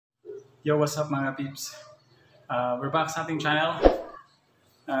Yo, what's up mga peeps? We're back sa ating channel.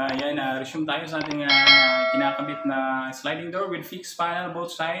 Resume tayo sa ating kinakabit na sliding door with fixed panel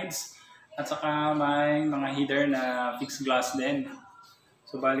both sides. At saka may mga header na fixed glass din.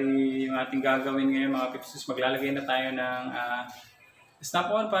 So bali, yung ating gagawin ngayon mga peeps is maglalagay na tayo ng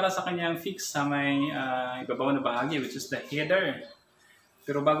snap-on para sa kanyang fix sa may ibabaw na bahagi, which is the header.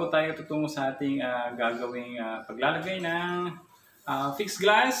 Pero bago tayo tutungo sa ating gagawing paglalagay ng fixed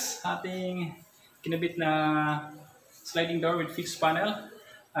glass, ating kinabit na sliding door with fixed panel.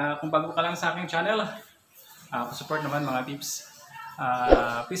 Kung bago ka lang sa aking channel, support naman mga peeps.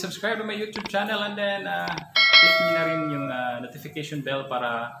 Please subscribe to my YouTube channel and then click nyo na rin yung notification bell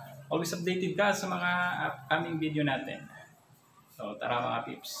para always updated ka sa mga upcoming video natin. So tara mga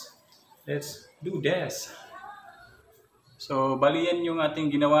peeps, let's do this! So bali yan yung ating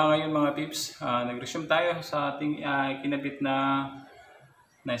ginawa ngayon mga peeps. Nag-resume tayo sa ating kinabit na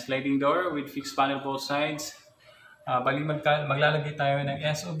sliding door with fixed panel both sides. Bali maglalagay tayo ng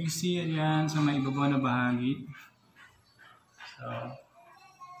SOBC yan sa may ibabaw na bahagi. So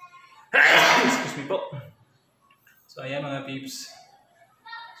excuse me po. So ayan mga peeps.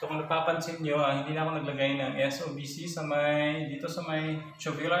 So kung napapansin nyo, hindi na ako naglagay ng SOBC dito sa may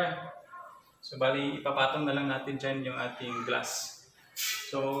tubular. So bali ipapatong na lang natin dyan yung ating glass.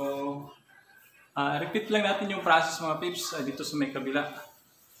 So repeat lang natin yung process mga peeps dito sa may kabila.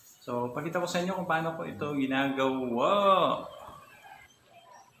 So pakita ko sa inyo kung paano ko ito ginagawa.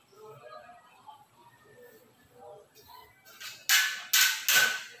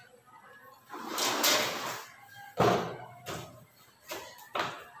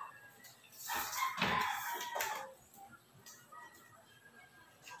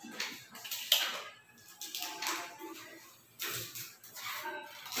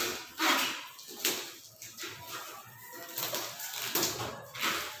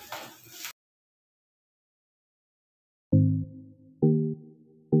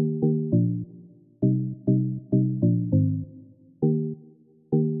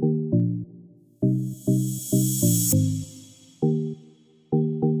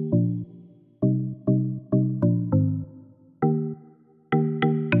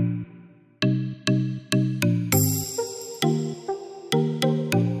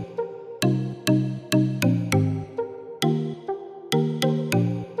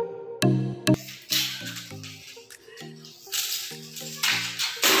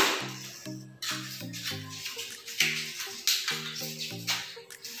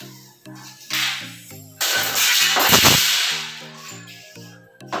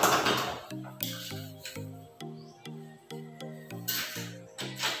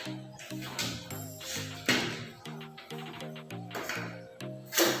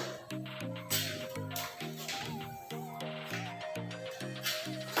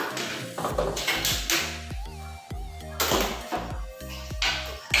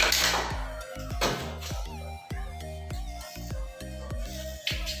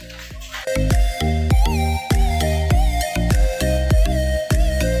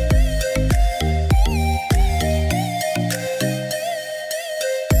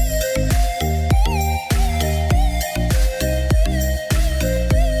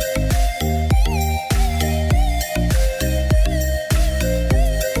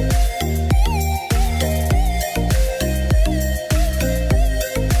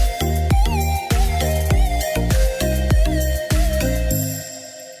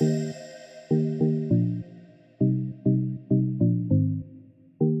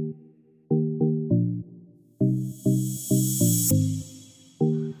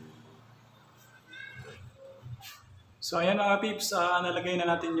 So ayan mga peeps, nalagay na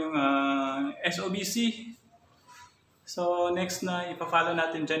natin yung SOBC. So next na ipa-follow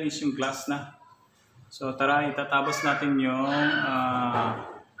natin dyan is yung glass na. So tara, itatabas natin yung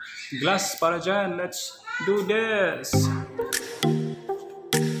glass para dyan. Let's do this!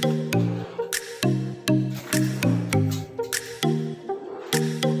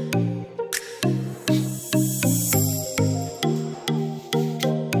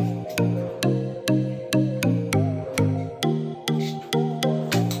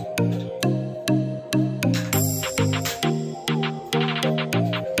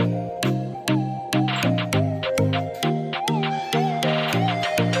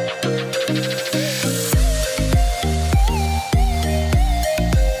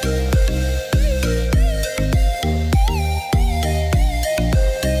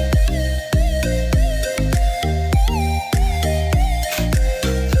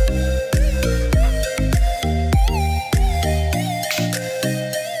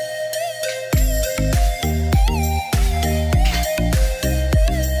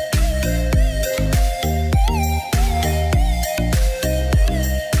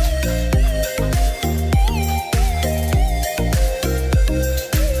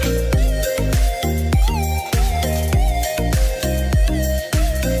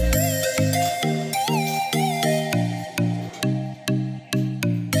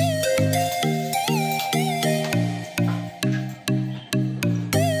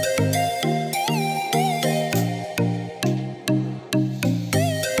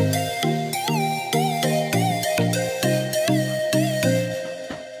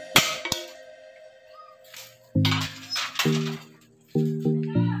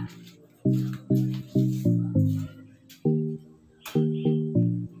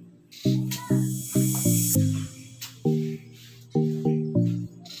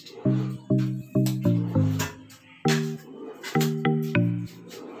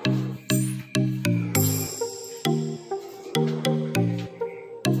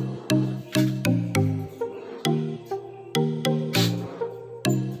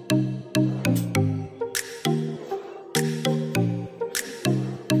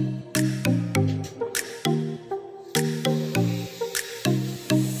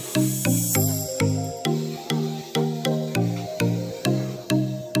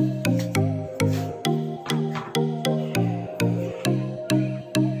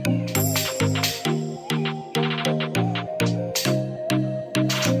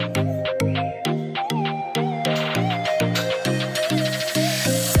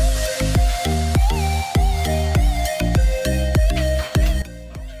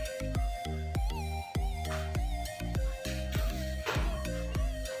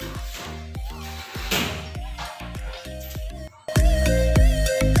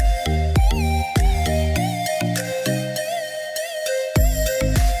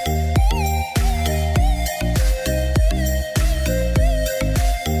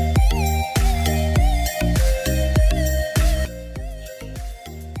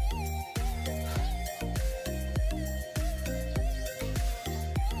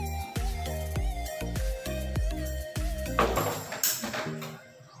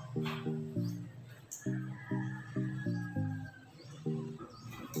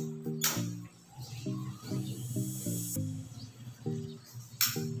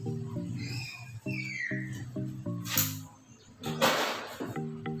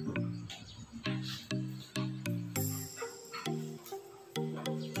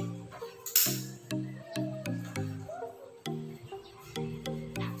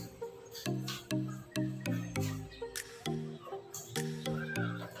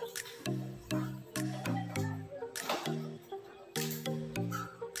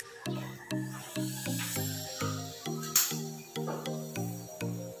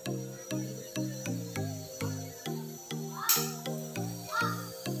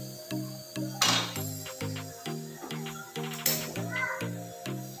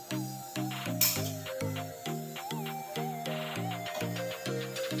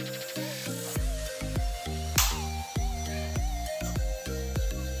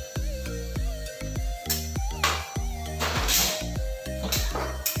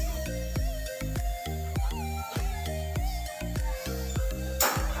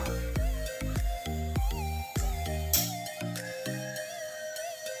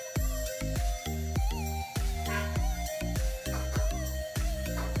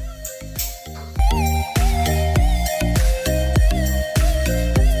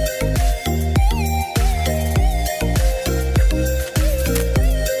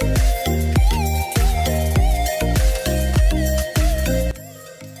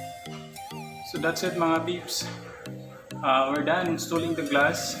 that's it mga peeps. We're done installing the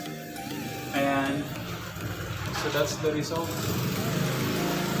glass. Ayan. So that's the result.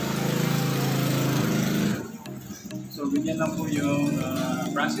 So ganyan lang po yung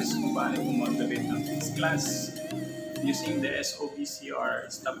process kung paano po magkabit ng fixed glass using the SOBC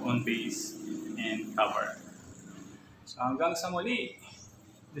or stop-on base and cover. So hanggang sa muli,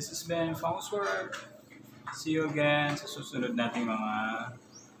 this has been Fong's Work. See you again sa susunod nating mga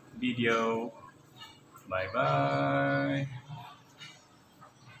video. Bye-bye!